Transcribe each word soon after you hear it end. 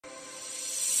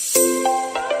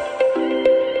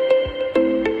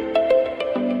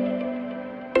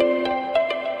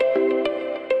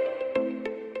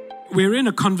in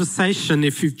a conversation,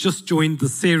 if you've just joined the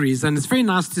series, and it's very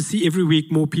nice to see every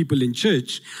week more people in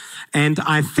church. And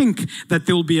I think that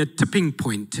there will be a tipping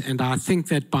point, and I think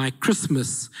that by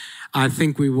Christmas, I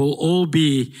think we will all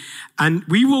be, and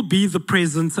we will be the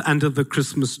presents under the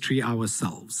Christmas tree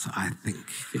ourselves, I think.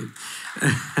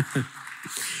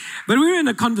 But we're in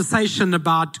a conversation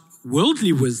about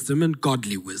worldly wisdom and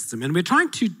godly wisdom, and we're trying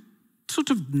to sort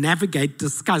of navigate,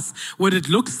 discuss what it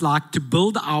looks like to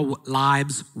build our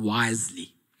lives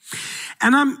wisely.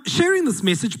 And I'm sharing this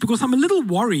message because I'm a little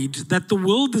worried that the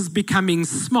world is becoming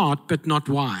smart but not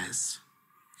wise.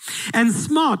 And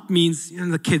smart means,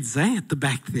 the kids, at the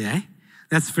back there,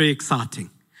 that's very exciting.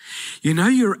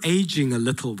 You're aging a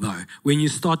little though when you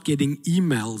start getting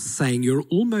emails saying you're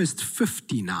almost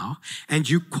 50 now and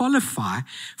you qualify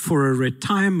for a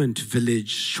retirement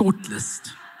village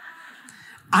shortlist.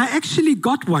 I actually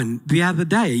got one the other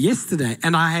day, yesterday,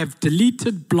 and I have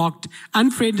deleted, blocked,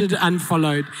 unfriended,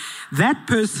 unfollowed that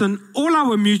person, all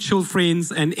our mutual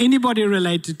friends, and anybody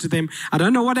related to them. I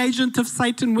don't know what agent of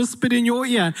Satan whispered in your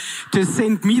ear to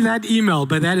send me that email,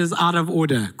 but that is out of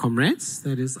order, comrades.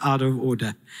 That is out of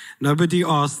order. Nobody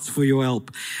asked for your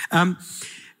help.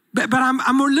 But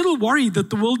I'm a little worried that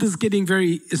the world is getting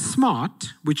very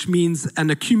smart, which means an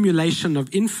accumulation of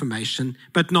information,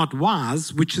 but not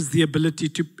wise, which is the ability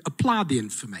to apply the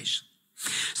information.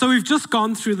 So we've just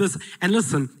gone through this, and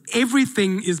listen,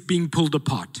 everything is being pulled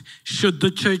apart. Should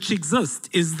the church exist?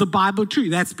 Is the Bible true?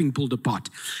 That's being pulled apart.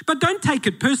 But don't take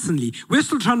it personally. We're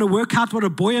still trying to work out what a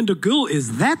boy and a girl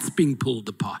is. That's being pulled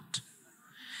apart.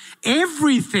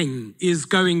 Everything is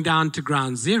going down to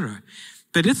ground zero.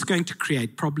 But it's going to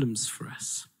create problems for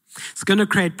us. It's going to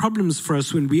create problems for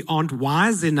us when we aren't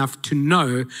wise enough to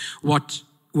know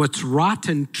what's right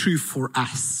and true for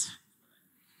us.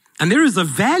 And there is a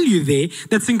value there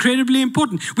that's incredibly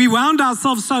important. We wound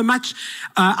ourselves so much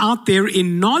out there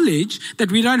in knowledge that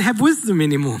we don't have wisdom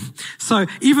anymore. So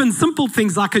even simple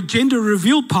things like a gender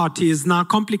reveal party is now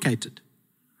complicated.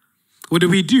 What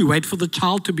do? Wait for the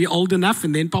child to be old enough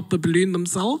and then pop the balloon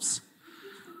themselves?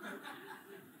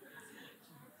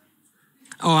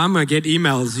 Oh, I'm going to get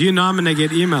emails. I'm going to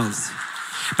get emails.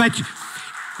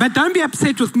 But don't be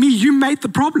upset with me. You made the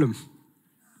problem.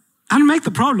 I didn't make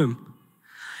the problem.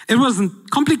 It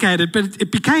wasn't complicated, but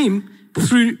it became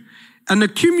through an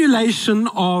accumulation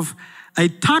of a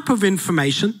type of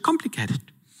information complicated.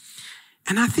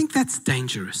 And I think that's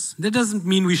dangerous. That doesn't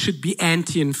mean we should be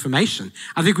anti-information.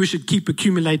 I think we should keep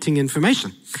accumulating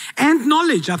information. And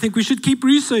knowledge, I think we should keep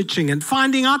researching and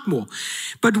finding out more.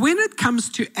 But when it comes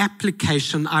to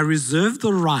application, I reserve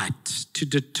the right to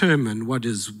determine what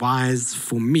is wise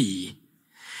for me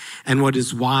and what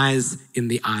is wise in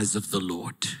the eyes of the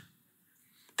Lord.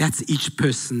 That's each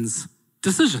person's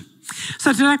decision.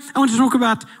 So today, I want to talk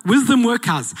about wisdom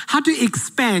workouts, how to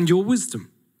expand your wisdom.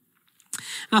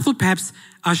 And I thought perhaps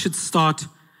I should start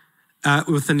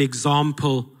with an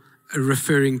example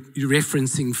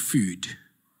referencing food.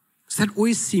 So that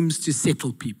always seems to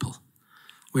settle people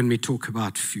when we talk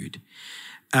about food.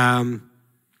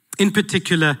 In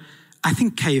particular, I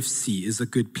think KFC is a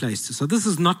good place to start. This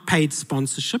is not paid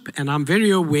sponsorship, and I'm very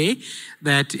aware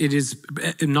that it is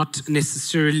not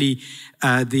necessarily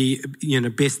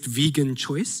the best vegan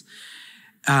choice.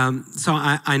 So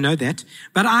I know that.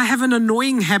 But I have an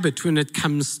annoying habit when it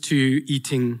comes to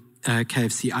eating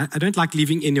KFC. I don't like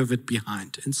leaving any of it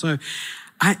behind. And so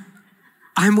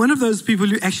I'm one of those people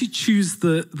who actually choose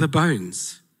the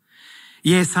bones.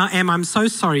 Yes, I am. I'm so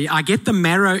sorry. I get the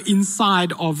marrow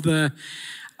inside of the...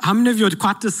 How many of you are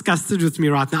quite disgusted with me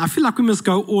right now? I feel like we must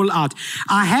go all out.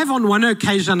 I have on one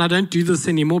occasion, I don't do this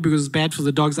anymore because it's bad for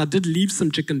the dogs. I did leave some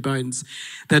chicken bones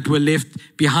that were left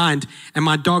behind, and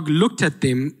my dog looked at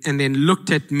them and then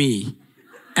looked at me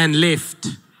and left.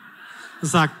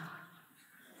 It's like,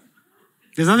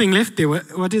 there's nothing left there.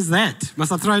 What is that?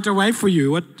 Must I throw it away for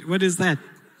you? What is that?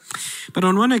 But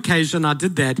on one occasion, I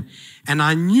did that, and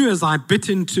I knew as I bit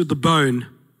into the bone,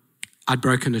 I'd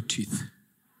broken a tooth.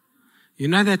 You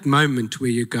know that moment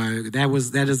where you go,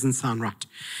 that doesn't sound right.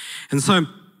 And so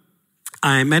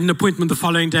I made an appointment the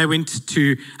following day, I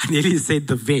nearly said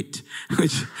the vet,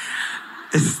 which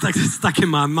is stuck in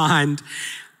my mind.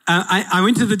 I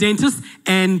went to the dentist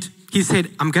and he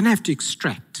said, I'm going to have to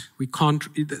extract.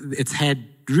 It's had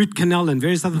root canal and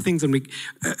various other things in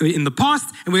the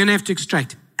past, and we're going to have to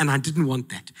extract. And I didn't want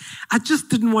that. I just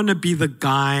didn't want to be the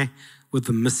guy with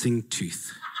the missing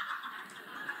tooth.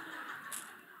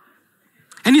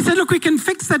 And he said, look, we can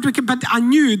fix that. But I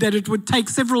knew that it would take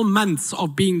several months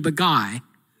of being the guy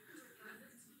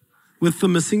with the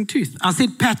missing tooth. I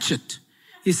said, patch it.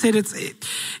 He said, I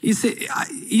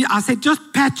said,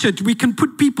 just patch it. We can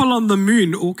put people on the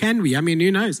moon, or can we? I mean,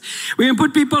 who knows? We can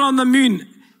put people on the moon.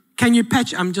 Can you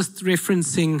patch? I'm just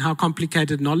referencing how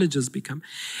complicated knowledge has become.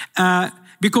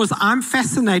 Because I'm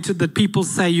fascinated that people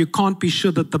say you can't be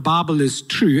sure that the Bible is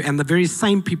true, and the very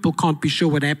same people can't be sure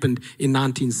what happened in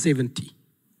 1970.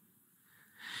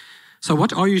 So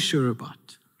what are you sure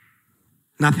about?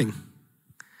 Nothing.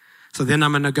 So then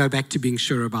I'm going to go back to being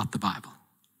sure about the Bible.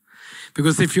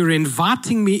 Because if you're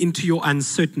inviting me into your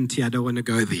uncertainty, I don't want to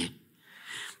go there.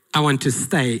 I want to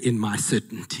stay in my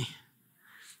certainty.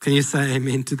 Can you say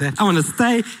amen to that? I want to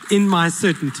stay in my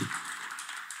certainty.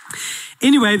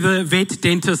 Anyway, the vet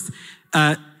dentist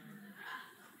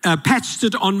patched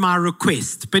it on my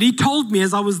request. But he told me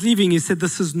as I was leaving, he said,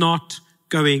 this is not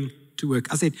going to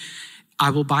work. I said,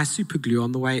 I will buy super glue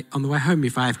on the way home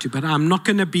if I have to, but I'm not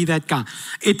going to be that guy.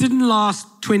 It didn't last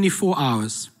 24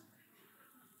 hours.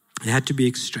 It had to be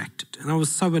extracted. And I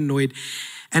was so annoyed.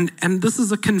 And this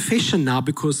is a confession now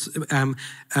because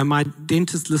my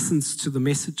dentist listens to the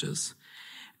messages.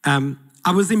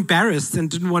 I was embarrassed and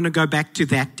didn't want to go back to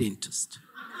that dentist.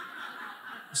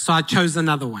 So I chose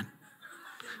another one.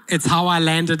 It's how I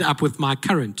landed up with my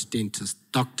current dentist,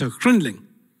 Dr. Grindling.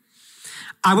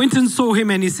 I went and saw him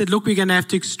and he said, look, we're going to have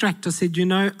to extract. I said,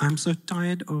 I'm so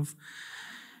tired of...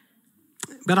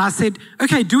 But I said,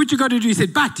 okay, do what you got to do. He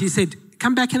said,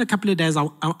 come back in a couple of days.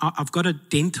 I've got a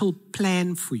dental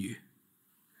plan for you.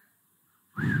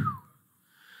 Whew.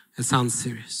 It sounds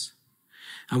serious.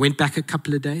 I went back a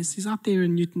couple of days. He's out there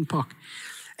in Newton Park.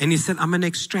 And he said, I'm going to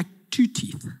extract 2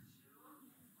 teeth.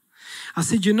 I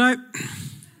said, do you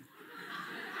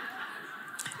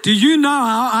know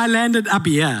how I landed up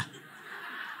here?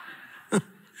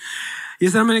 He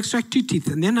said, I'm going to extract 2 teeth.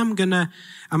 And then I'm going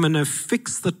to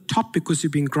fix the top because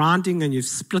you've been grinding and you've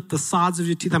split the sides of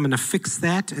your teeth. I'm going to fix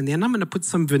that. And then I'm going to put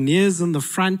some veneers in the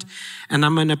front. And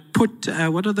I'm going to put,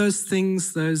 what are those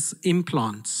things? Those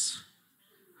implants.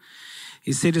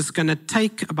 He said, it's going to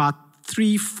take about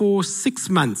 3, 4, 6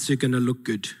 months. You're going to look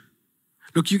good.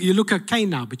 Look, you look okay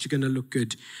now, but you're going to look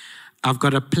good. I've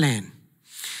got a plan.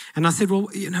 And I said, well,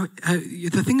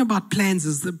 the thing about plans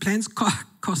is the plans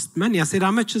cost money. I said,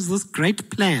 how much is this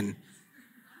great plan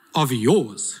of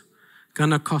yours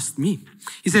going to cost me?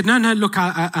 He said, no, look,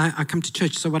 I come to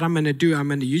church. So what I'm going to do,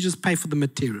 you just pay for the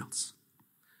materials.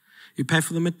 You pay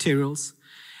for the materials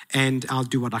and I'll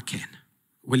do what I can.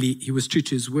 Well, he was true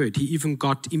to his word. He even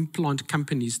got implant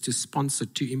companies to sponsor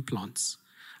 2 implants.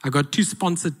 I got 2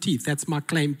 sponsored teeth. That's my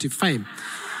claim to fame.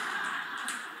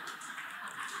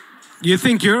 You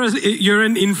think you're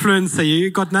an influencer.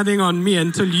 You got nothing on me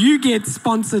until you get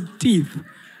sponsored teeth.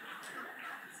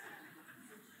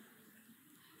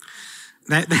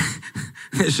 They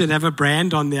should have a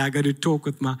brand on there. I go to talk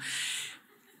with my...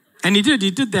 And he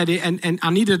did that. And I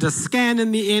needed a scan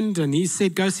in the end. And he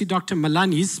said, go see Dr.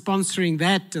 Milan. He's sponsoring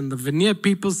that. And the veneer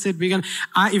people said,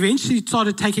 I eventually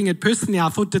started taking it personally. I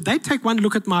thought, did they take one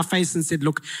look at my face and said,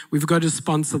 look, we've got to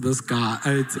sponsor this guy.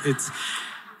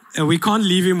 We can't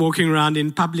leave him walking around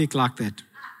in public like that.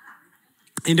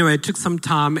 Anyway, it took some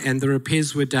time and the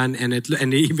repairs were done. And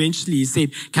eventually he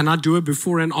said, can I do a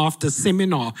before and after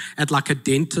seminar at like a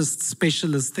dentist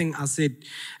specialist thing? I said,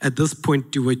 at this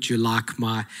point, do what you like.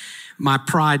 My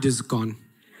pride is gone.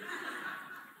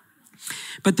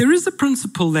 But there is a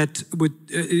principle that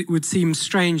would seem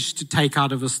strange to take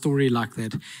out of a story like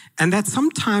that. And that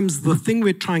sometimes the thing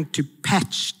we're trying to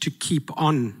patch to keep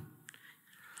on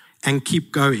and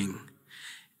keep going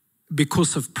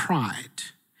because of pride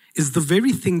is the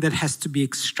very thing that has to be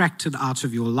extracted out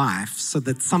of your life so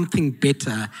that something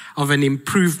better of an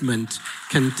improvement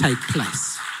can take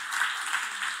place.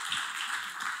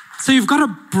 So you've got a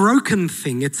broken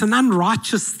thing. It's an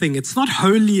unrighteous thing. It's not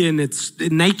holy in its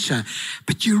nature,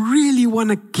 but you really want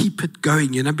to keep it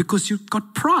going, because you've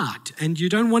got pride and you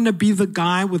don't want to be the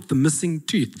guy with the missing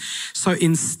tooth. So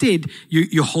instead,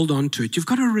 you hold on to it. You've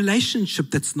got a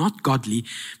relationship that's not godly,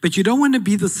 but you don't want to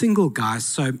be the single guy,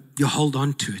 so you hold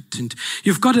on to it. And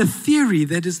you've got a theory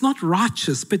that is not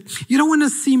righteous, but you don't want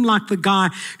to seem like the guy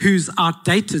who's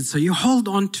outdated, so you hold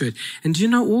on to it. And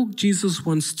all Jesus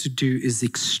wants to do is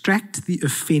extract the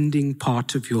offending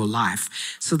part of your life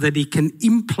so that he can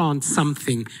implant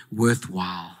something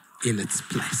worthwhile in its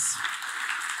place.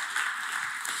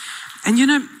 And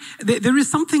there is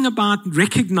something about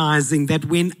recognizing that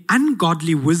when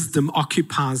ungodly wisdom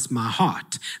occupies my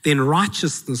heart, then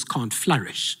righteousness can't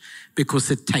flourish because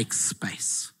it takes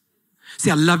space. See,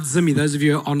 I love Zimmy. Those of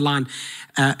you online,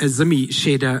 Zimmy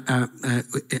shared,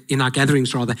 in our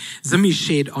gatherings rather, Zimmy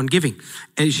shared on giving.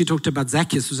 And she talked about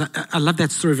Zacchaeus. I love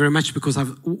that story very much because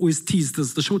I've always teased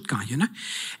as the short guy,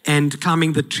 and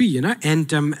climbing the tree, and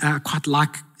I quite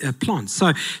like plants.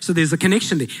 So there's a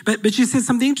connection there. But she said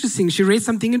something interesting. She read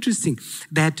something interesting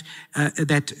that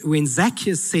when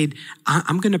Zacchaeus said,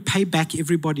 I'm going to pay back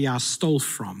everybody I stole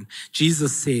from,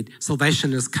 Jesus said,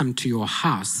 salvation has come to your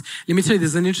house. Let me tell you,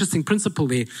 there's an interesting principle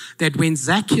there, that when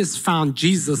Zacchaeus found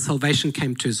Jesus, salvation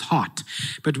came to his heart.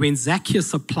 But when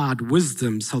Zacchaeus applied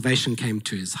wisdom, salvation came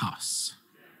to his house.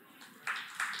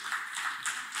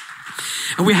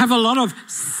 And we have a lot of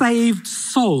saved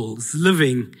souls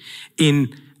living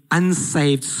in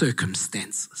unsaved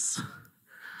circumstances.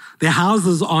 Their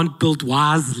houses aren't built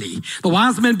wisely. The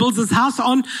wise man builds his house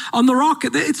on the rock.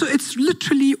 It's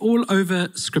literally all over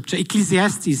Scripture.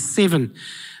 Ecclesiastes 7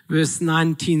 verse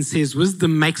 19 says,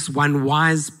 wisdom makes one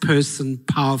wise person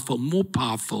powerful, more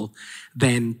powerful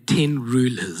than 10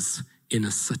 rulers in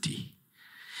a city.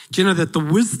 Do you know that the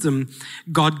wisdom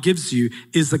God gives you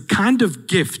is a kind of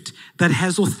gift that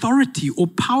has authority or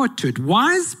power to it?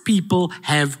 Wise people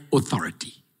have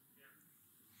authority.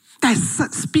 They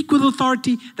speak with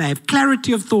authority, they have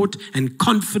clarity of thought and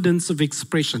confidence of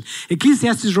expression.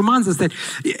 Ecclesiastes reminds us that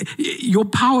your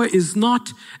power is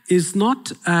not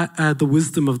the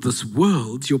wisdom of this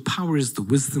world. Your power is the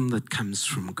wisdom that comes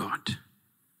from God.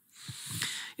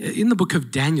 In the book of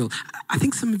Daniel, I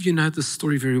think some of you know this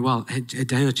story very well,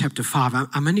 Daniel chapter 5.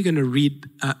 I'm only going to read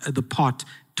the part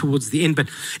towards the end, but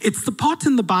it's the part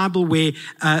in the Bible where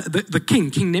the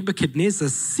King Nebuchadnezzar,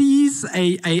 sees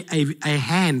a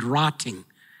hand writing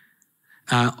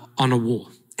on a wall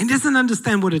and doesn't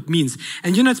understand what it means.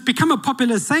 And it's become a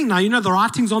popular saying now, the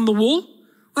writing's on the wall.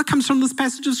 Well, that comes from this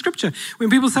passage of Scripture. When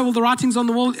people say, well, the writing's on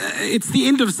the wall, it's the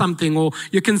end of something, or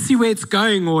you can see where it's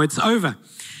going, or it's over.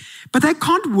 But they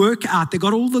can't work out. They've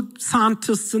got all the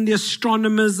scientists and the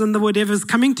astronomers and the whatevers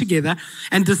coming together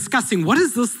and discussing what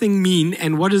does this thing mean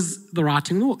and what is the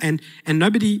writing on the wall. And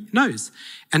nobody knows.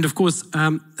 And of course,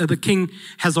 the king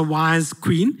has a wise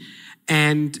queen,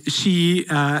 and she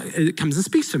comes and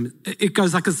speaks to him. It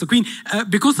goes like this. The queen,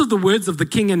 because of the words of the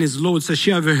king and his lord, so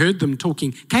she overheard them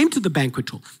talking, came to the banquet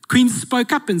hall. The queen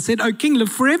spoke up and said, O king,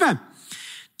 live forever.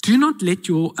 Do not let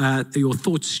your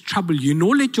thoughts trouble you,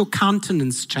 nor let your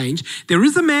countenance change. There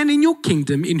is a man in your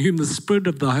kingdom in whom is the Spirit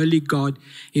of the Holy God.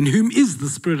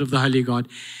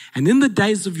 And in the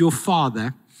days of your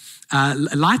father,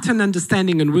 light and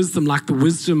understanding and wisdom like the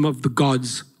wisdom of the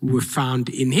gods were found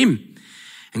in him.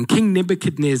 And King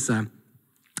Nebuchadnezzar,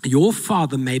 your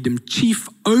father, made him chief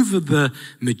over the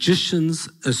magicians,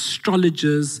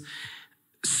 astrologers,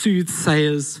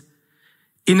 soothsayers,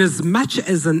 inasmuch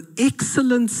as an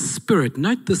excellent spirit,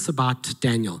 note this about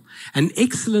Daniel, an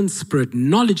excellent spirit,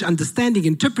 knowledge, understanding,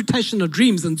 interpretation of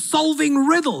dreams, and solving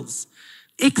riddles,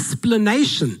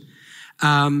 explanation,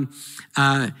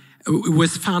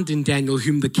 was found in Daniel,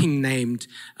 whom the king named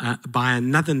by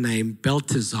another name,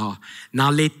 Belteshazzar. Now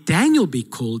let Daniel be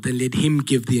called, and let him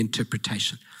give the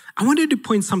interpretation. I wanted to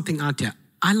point something out here.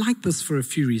 I like this for a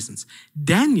few reasons.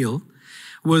 Daniel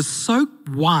was so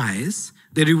wise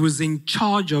that he was in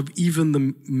charge of even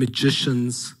the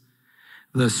magicians,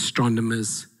 the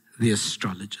astronomers, the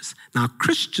astrologers. Now,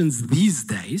 Christians these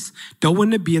days don't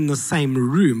want to be in the same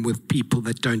room with people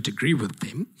that don't agree with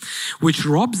them, which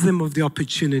robs them of the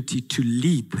opportunity to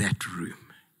lead that room.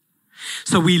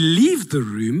 So we leave the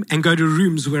room and go to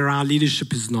rooms where our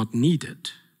leadership is not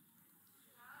needed.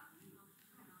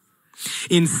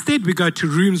 Instead, we go to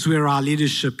rooms where our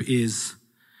leadership is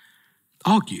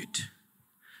argued.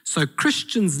 So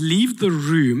Christians leave the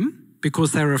room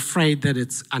because they're afraid that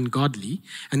it's ungodly,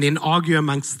 and then argue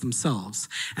amongst themselves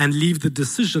and leave the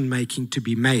decision making to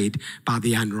be made by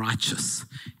the unrighteous.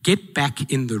 Get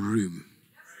back in the room.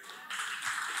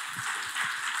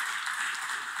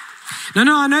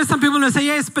 No, I know some people will say,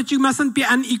 yes, but you mustn't be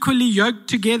unequally yoked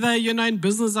together. In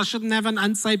business, I shouldn't have an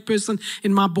unsaved person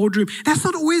in my boardroom. That's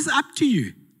not always up to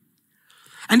you.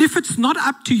 And if it's not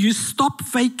up to you, stop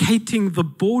vacating the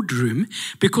boardroom,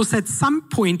 because at some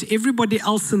point, everybody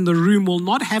else in the room will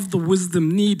not have the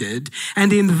wisdom needed.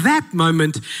 And in that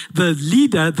moment, the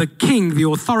leader, the king, the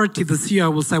authority, the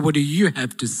CEO will say, what do you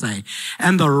have to say?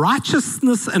 And the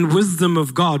righteousness and wisdom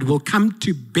of God will come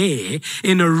to bear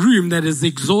in a room that has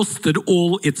exhausted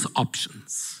all its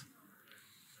options.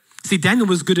 See, Daniel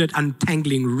was good at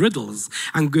untangling riddles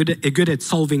and good at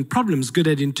solving problems, good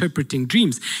at interpreting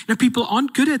dreams. People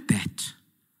aren't good at that.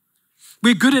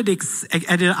 We're good at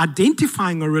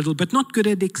identifying a riddle, but not good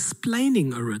at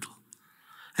explaining a riddle.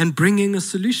 and bringing a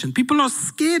solution. People are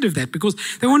scared of that because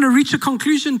they want to reach a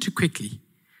conclusion too quickly.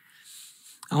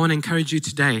 I want to encourage you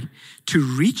today to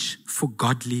reach for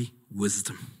godly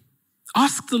wisdom.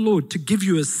 Ask the Lord to give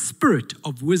you a spirit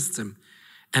of wisdom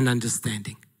and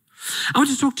understanding. I want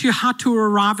to talk to you how to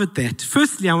arrive at that.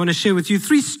 Firstly, I want to share with you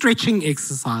 3 stretching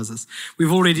exercises.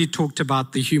 We've already talked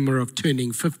about the humor of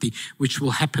turning 50, which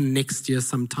will happen next year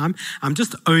sometime. I'm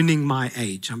just owning my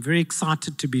age. I'm very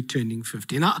excited to be turning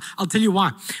 50. And I'll tell you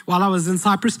why. While I was in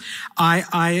Cyprus,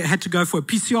 I had to go for a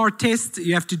PCR test.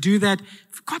 You have to do that.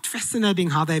 Quite fascinating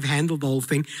how they've handled the whole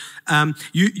thing.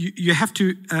 You have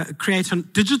to create a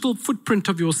digital footprint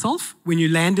of yourself when you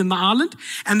land in the island,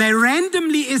 and they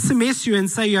randomly SMS you and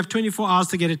say you have 24 hours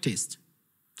to get a test.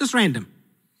 Just random.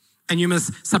 And you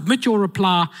must submit your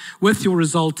reply with your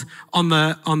result on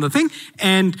the thing,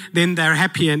 and then they're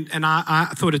happy. And I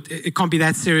thought it can't be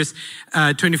that serious.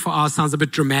 24 hours sounds a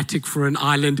bit dramatic for an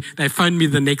island. They phoned me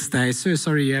the next day. Sir,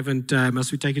 sorry, you haven't,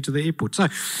 must we take you to the airport? So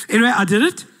anyway, I did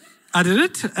it.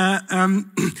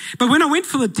 But when I went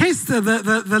for the test,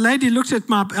 the lady looked at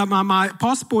my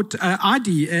passport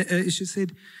ID. She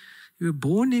said, "You were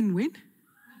born in when?"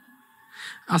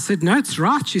 I said, "No, it's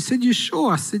right." She said, "You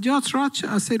sure?" I said, "Yeah, it's right."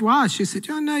 I said, "Why?" She said,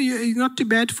 "Yeah, no, you're not too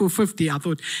bad for 50. I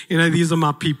thought, these are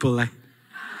my people.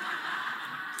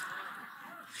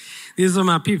 These are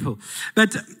my people.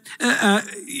 But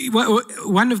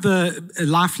one of the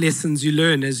life lessons you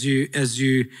learn as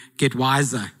you get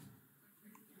wiser.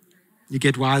 You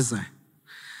get wiser.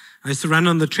 I used to run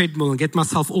on the treadmill and get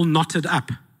myself all knotted up.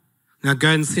 And I'd go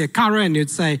and see a chiro and he'd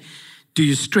say, "Do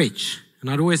you stretch?" And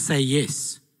I'd always say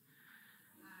yes.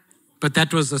 But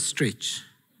that was a stretch.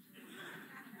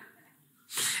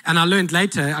 And I learned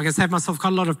later, I could save myself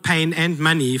quite a lot of pain and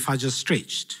money if I just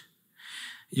stretched.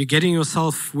 You're getting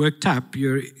yourself worked up.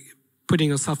 You're putting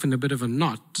yourself in a bit of a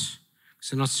knot.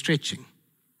 So you're not stretching.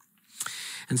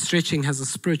 And stretching has a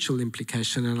spiritual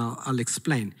implication, and I'll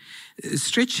explain.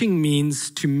 Stretching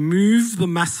means to move the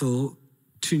muscle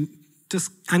to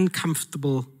just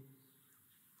uncomfortable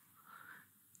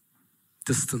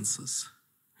distances.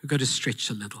 We've got to stretch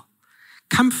a little.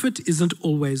 Comfort isn't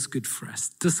always good for us.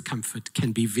 Discomfort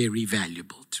can be very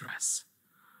valuable to us.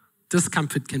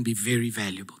 Discomfort can be very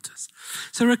valuable to us.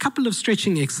 So there are a couple of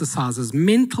stretching exercises,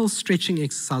 mental stretching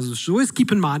exercises, which always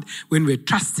keep in mind when we're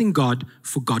trusting God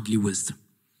for godly wisdom.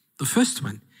 The first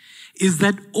one is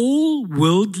that all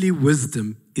worldly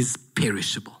wisdom is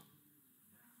perishable.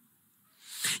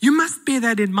 You must bear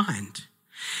that in mind,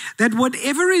 that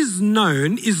whatever is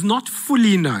known is not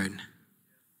fully known,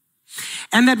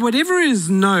 and that whatever is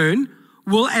known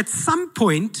will at some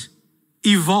point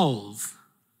evolve.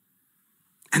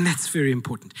 And that's very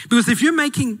important, because if you're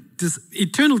making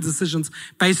eternal decisions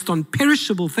based on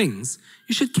perishable things,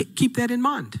 you should keep that in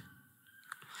mind.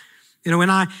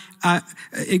 When I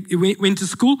went to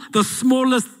school, the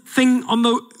smallest thing on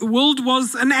the world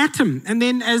was an atom. And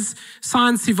then as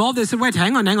science evolved, they said, wait,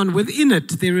 hang on, within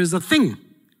it there is a thing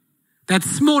that's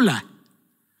smaller.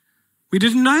 We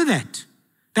didn't know that.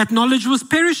 That knowledge was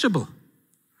perishable.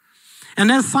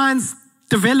 And as science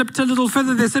developed a little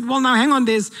further, they said, well, now hang on,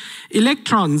 there's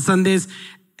electrons and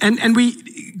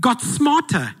we got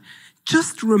smarter.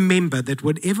 Just remember that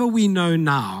whatever we know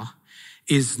now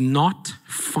is not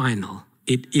final.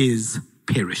 It is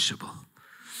perishable.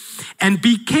 And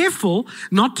be careful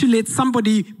not to let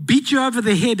somebody beat you over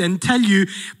the head and tell you,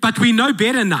 but we know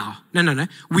better now. No.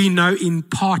 We know in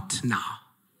part now.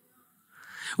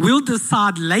 We'll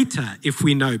decide later if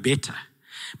we know better.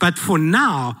 But for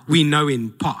now, we know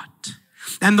in part.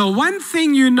 And the one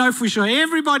thing you know for sure,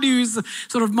 everybody who's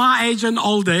sort of my age and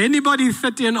older, anybody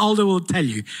 30 and older will tell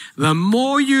you, the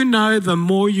more you know, the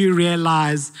more you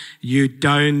realize you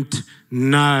don't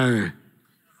know.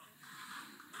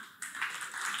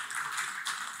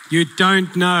 You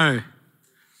don't know.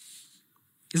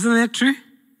 Isn't that true?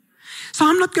 So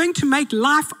I'm not going to make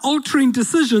life-altering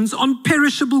decisions on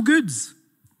perishable goods.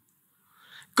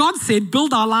 God said,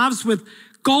 build our lives with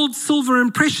gold, silver,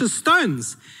 and precious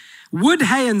stones. Wood,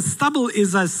 hay, and stubble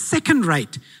is a second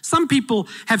rate. Some people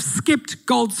have skipped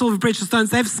gold, silver, precious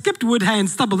stones. They've skipped wood, hay, and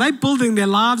stubble. They're building their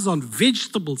lives on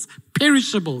vegetables,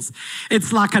 perishables.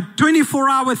 It's like a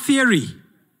 24-hour theory.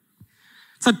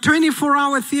 It's a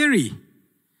 24-hour theory.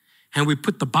 And we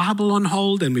put the Bible on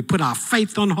hold, and we put our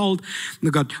faith on hold.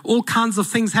 We've got all kinds of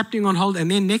things happening on hold. And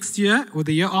then next year, or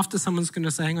the year after, someone's going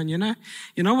to say, hang on, you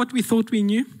know what we thought we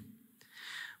knew?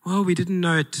 Well, we didn't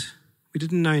know it. We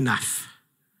didn't know enough.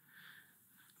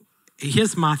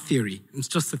 Here's my theory. It's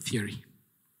just a theory.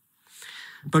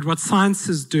 But what science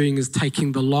is doing is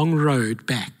taking the long road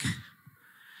back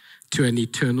to an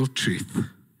eternal truth.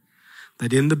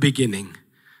 That in the beginning,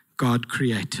 God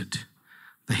created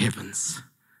the heavens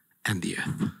and the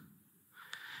earth.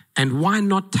 And why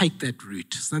not take that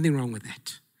route? There's nothing wrong with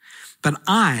that. But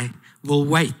I will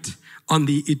wait on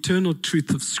the eternal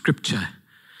truth of Scripture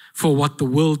for what the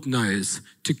world knows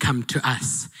to come to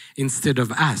us, instead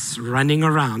of us running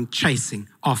around chasing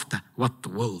after what the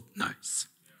world knows.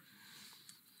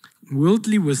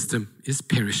 Worldly wisdom is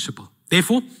perishable.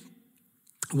 Therefore,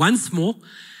 once more,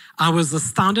 I was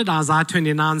astounded. Isaiah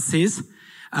 29 says,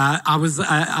 I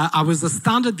was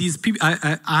astounded.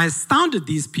 I astounded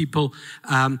these people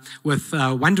with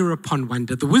wonder upon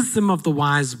wonder. The wisdom of the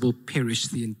wise will perish.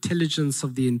 The intelligence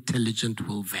of the intelligent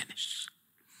will vanish.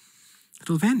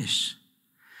 It'll vanish.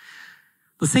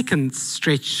 The second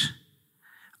stretch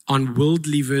on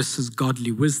worldly versus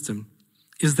godly wisdom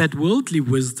is that worldly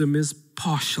wisdom is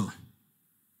partial.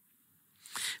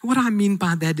 What I mean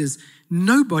by that is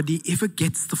nobody ever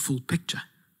gets the full picture.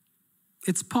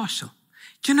 It's partial.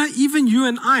 Do you know, even you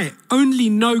and I only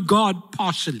know God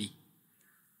partially.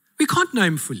 We can't know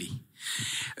him fully,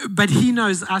 but he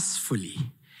knows us fully,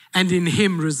 and in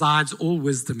him resides all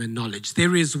wisdom and knowledge.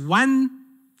 There is one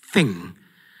thing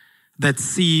that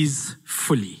sees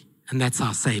fully, and that's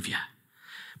our Savior.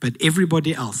 But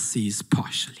everybody else sees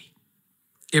partially.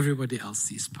 Everybody else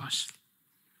sees partially.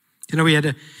 You know, we had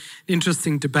an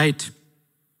interesting debate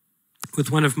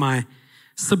with one of my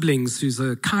siblings who's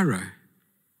a chiro.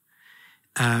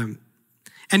 And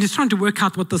he's trying to work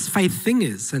out what this faith thing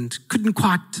is and couldn't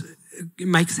quite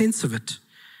make sense of it.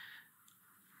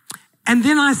 And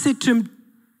then I said to him,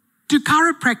 do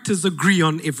chiropractors agree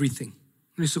on everything?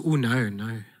 And he said, oh,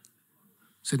 no.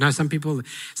 So no,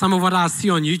 some of what I see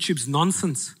on YouTube is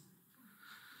nonsense.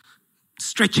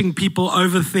 Stretching people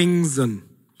over things and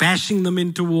bashing them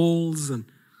into walls, and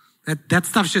that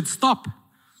stuff should stop.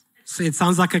 So it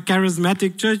sounds like a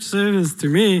charismatic church service to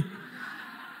me.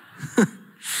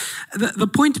 The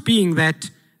point being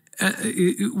that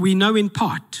we know in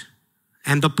part,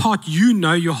 and the part you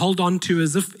know you hold on to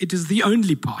as if it is the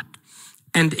only part,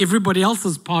 and everybody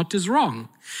else's part is wrong.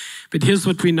 But here's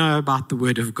what we know about the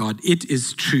Word of God. It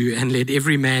is true, and let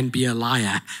every man be a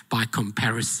liar by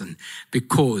comparison,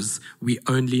 because we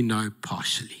only know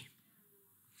partially.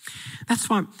 That's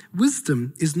why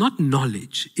wisdom is not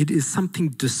knowledge. It is something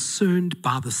discerned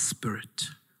by the Spirit.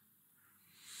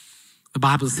 The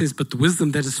Bible says, but the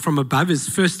wisdom that is from above is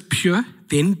first pure,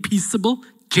 then peaceable,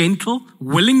 gentle,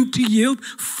 willing to yield,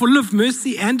 full of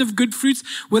mercy and of good fruits,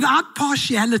 without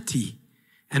partiality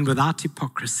and without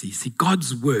hypocrisy. See,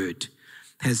 God's word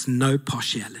has no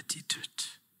partiality to it.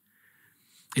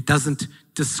 It doesn't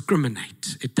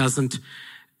discriminate. It doesn't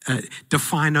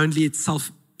define only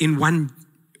itself in one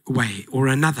way or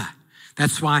another.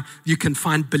 That's why you can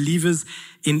find believers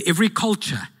in every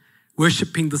culture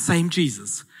worshiping the same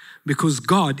Jesus, because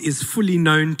God is fully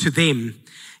known to them,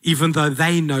 even though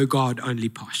they know God only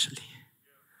partially.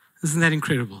 Isn't that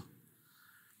incredible?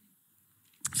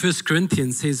 1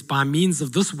 Corinthians says, by means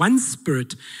of this one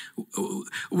Spirit,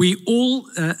 we all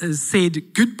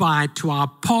said goodbye to our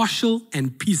partial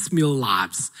and piecemeal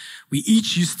lives. We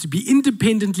each used to be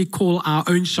independently call our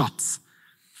own shots.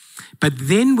 But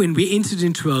then when we entered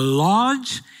into a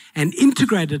large and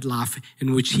integrated life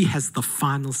in which he has the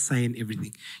final say in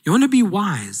everything. You want to be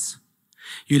wise.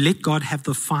 You let God have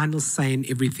the final say in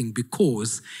everything,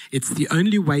 because it's the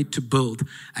only way to build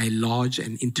a large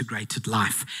and integrated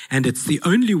life. And it's the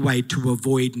only way to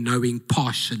avoid knowing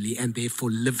partially and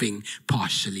therefore living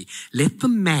partially. Let the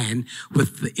man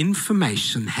with the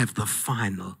information have the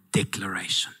final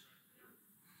declaration.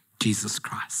 Jesus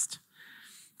Christ.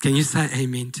 Can you say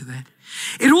amen to that?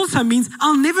 It also means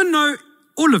I'll never know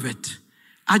all of it.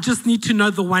 I just need to know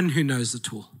the one who knows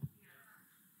it all.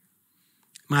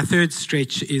 My third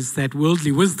stretch is that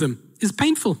worldly wisdom is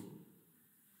painful.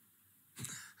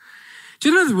 Do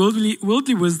you know the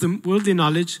worldly wisdom, worldly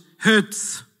knowledge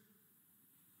hurts?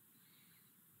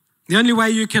 The only way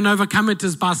you can overcome it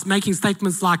is by making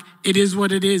statements like, it is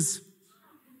what it is.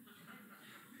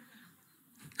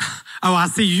 Oh, I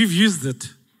see you've used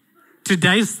it.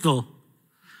 Today still.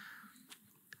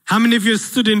 How many of you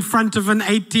stood in front of an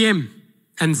ATM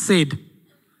and said,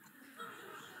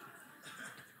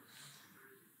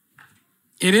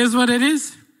 it is what it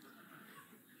is?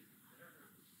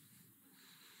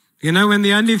 You know, when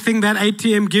the only thing that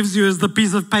ATM gives you is the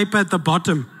piece of paper at the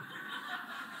bottom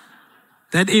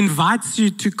that invites you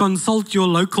to consult your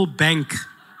local bank.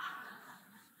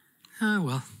 Oh,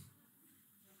 well.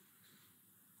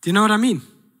 Do you know what I mean?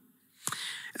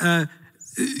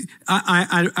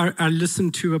 I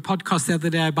listened to a podcast the other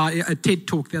day about a TED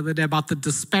talk the other day about the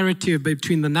disparity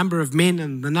between the number of men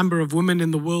and the number of women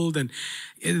in the world and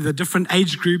the different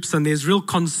age groups. And there's real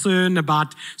concern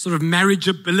about sort of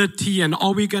marriageability and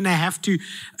are we going to have to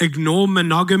ignore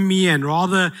monogamy and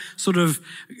rather sort of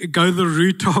go the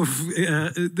route of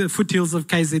the foothills of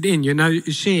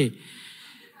KZN, share.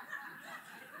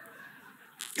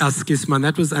 Excuse man,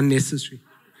 that was unnecessary.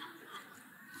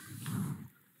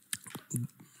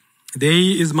 There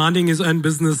he is minding his own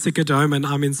business, sick at home, and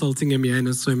I'm insulting him here in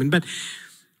a sermon. But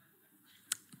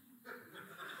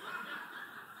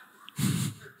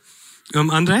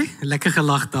Andre, lekker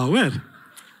gelag daaroor.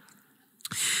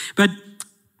 But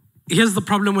here's the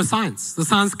problem with science. The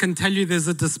science can tell you there's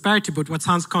a disparity, but what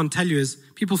science can't tell you is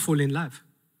people fall in love.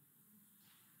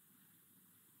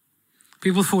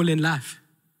 People fall in love.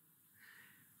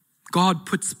 God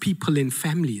puts people in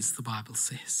families, the Bible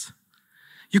says.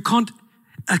 You can't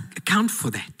account for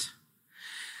that.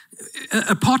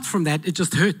 Apart from that, it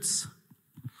just hurts.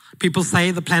 People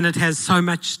say the planet has so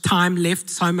much time left,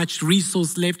 so much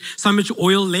resource left, so much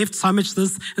oil left, so much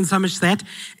this and so much that.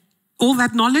 All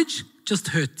that knowledge just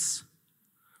hurts.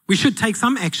 We should take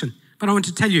some action. But I want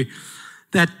to tell you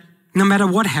that no matter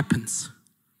what happens,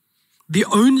 the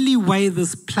only way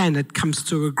this planet comes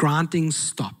to a grinding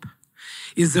stop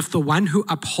is if the one who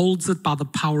upholds it by the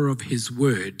power of his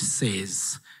word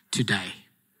says today.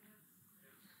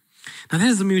 Now, that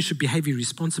doesn't mean we should behave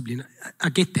irresponsibly. I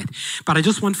get that. But I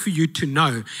just want for you to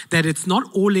know that it's not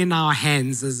all in our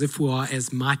hands as if we are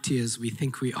as mighty as we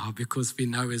think we are because we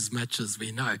know as much as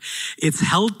we know. It's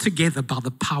held together by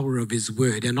the power of his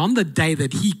word. And on the day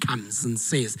that he comes and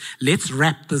says, let's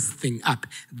wrap this thing up,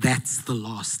 that's the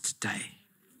last day.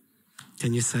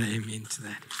 Can you say amen to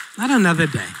that? Not another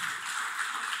day.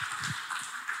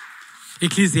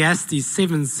 Ecclesiastes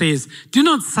 7 says, do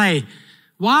not say,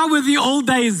 why were the old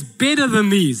days better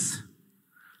than these?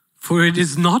 For it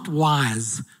is not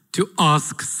wise to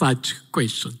ask such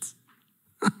questions.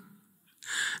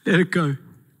 Let it go.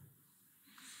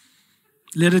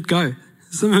 Let it go.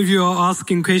 Some of you are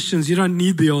asking questions you don't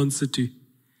need the answer to.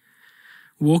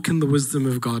 Walk in the wisdom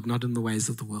of God, not in the ways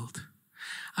of the world.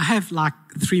 I have like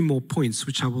 3 more points,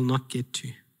 which I will not get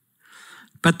to.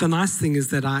 But the nice thing is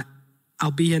that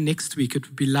I'll be here next week. It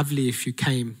would be lovely if you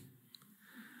came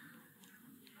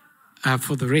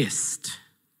for the rest.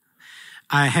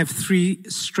 I have 3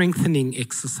 strengthening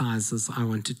exercises I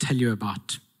want to tell you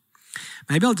about.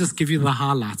 Maybe I'll just give you the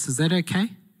highlights. Is that okay?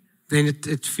 Then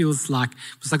it feels like,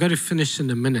 because I got to finish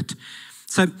in a minute.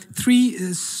 So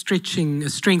 3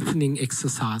 strengthening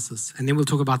exercises, and then we'll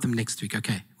talk about them next week.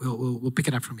 Okay, we'll pick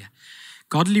it up from here.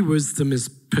 Godly wisdom is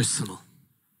personal.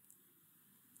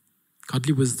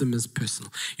 Godly wisdom is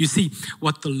personal. You see,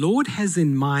 what the Lord has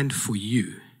in mind for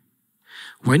you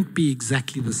won't be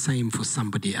exactly the same for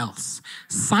somebody else.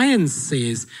 Science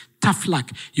says, tough luck.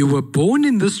 You were born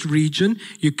in this region,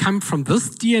 you come from this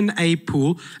DNA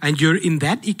pool, and you're in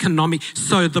that economic.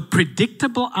 So the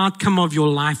predictable outcome of your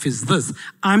life is this.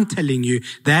 I'm telling you,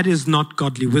 that is not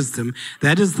godly wisdom.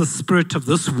 That is the spirit of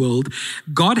this world.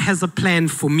 God has a plan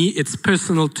for me. It's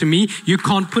personal to me. You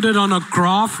can't put it on a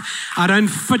graph. I don't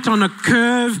fit on a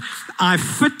curve. I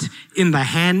fit in the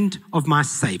hand of my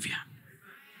Savior.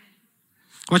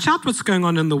 Watch out what's going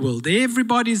on in the world.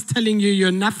 Everybody's telling you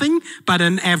you're nothing but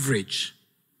an average.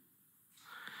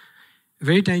 A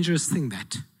very dangerous thing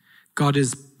that. God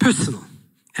is personal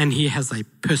and he has a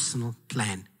personal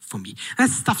plan for me. That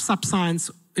stuffs up science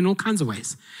in all kinds of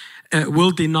ways.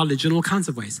 Worldly knowledge in all kinds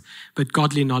of ways. But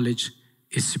godly knowledge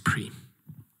is supreme.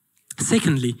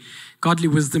 Secondly, godly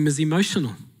wisdom is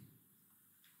emotional.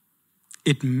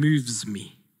 It moves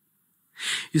me.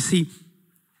 You see,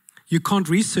 you can't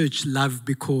research love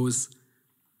because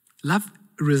love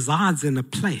resides in a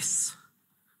place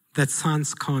that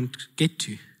science can't get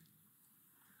to.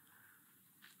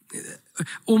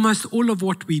 Almost all of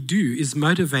what we do is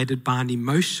motivated by an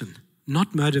emotion,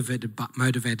 not motivated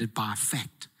by a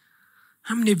fact.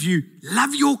 How many of you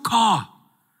love your car?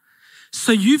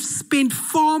 So you've spent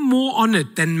far more on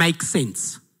it than makes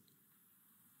sense.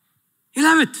 You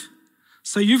love it.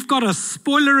 So you've got a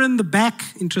spoiler in the back,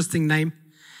 interesting name.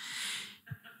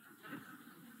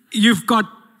 You've got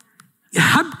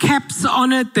hubcaps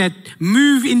on it that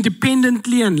move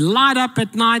independently and light up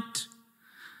at night.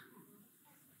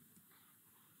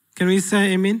 Can we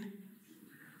say amen?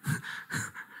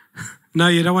 No,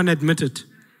 you don't want to admit it.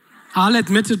 I'll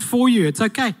admit it for you. It's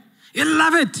okay. You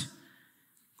love it.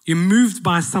 You're moved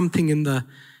by something in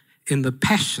the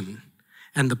passion,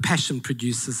 and the passion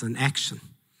produces an action.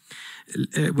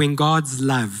 when God's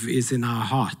love is in our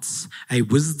hearts, a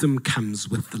wisdom comes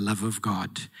with the love of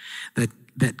God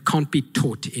that can't be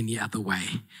taught any other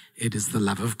way. It is the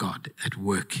love of God at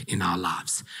work in our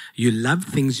lives. You love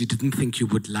things you didn't think you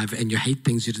would love, and you hate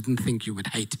things you didn't think you would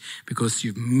hate because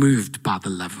you're moved by the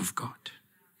love of God.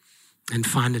 And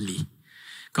finally,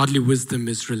 godly wisdom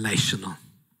is relational.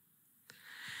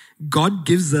 God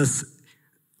gives us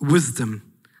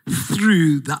wisdom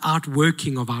through the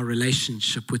outworking of our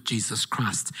relationship with Jesus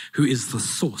Christ, who is the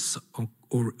source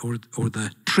or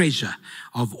the treasure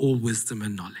of all wisdom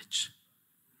and knowledge.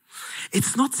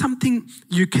 It's not something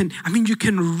you can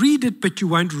read it, but you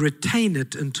won't retain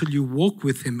it until you walk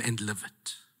with him and live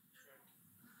it.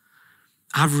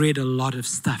 I've read a lot of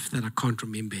stuff that I can't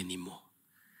remember anymore,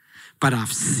 but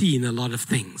I've seen a lot of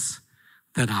things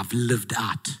that I've lived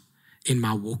out in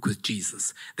my walk with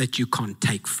Jesus that you can't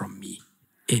take from me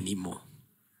anymore.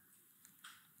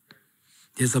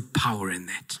 There's a power in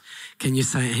that. Can you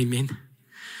say amen?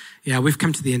 Yeah, we've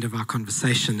come to the end of our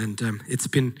conversation, and it's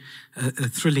been a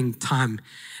thrilling time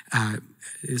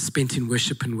spent in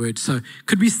worship and word. So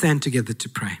could we stand together to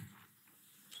pray?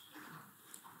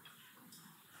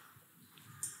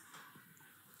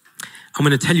 I'm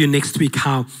going to tell you next week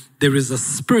how there is a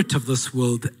spirit of this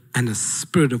world and a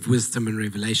spirit of wisdom and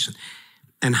revelation,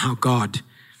 and how God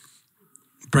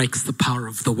breaks the power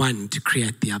of the one to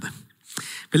create the other.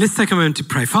 But let's take a moment to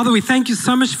pray. Father, we thank you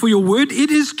so much for your word. It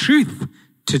is truth.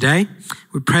 Today,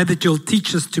 we pray that you'll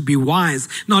teach us to be wise,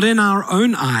 not in our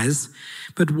own eyes,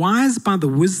 but wise by the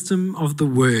wisdom of the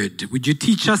word. Would you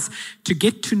teach us to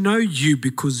get to know you,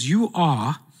 because you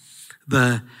are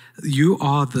the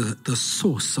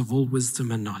source of all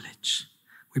wisdom and knowledge.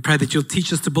 We pray that you'll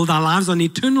teach us to build our lives on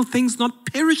eternal things, not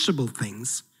perishable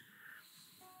things.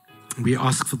 And we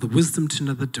ask for the wisdom to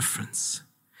know the difference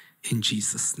in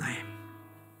Jesus' name.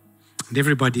 And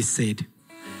everybody said,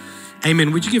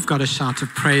 amen. Would you give God a shout of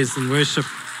praise and worship?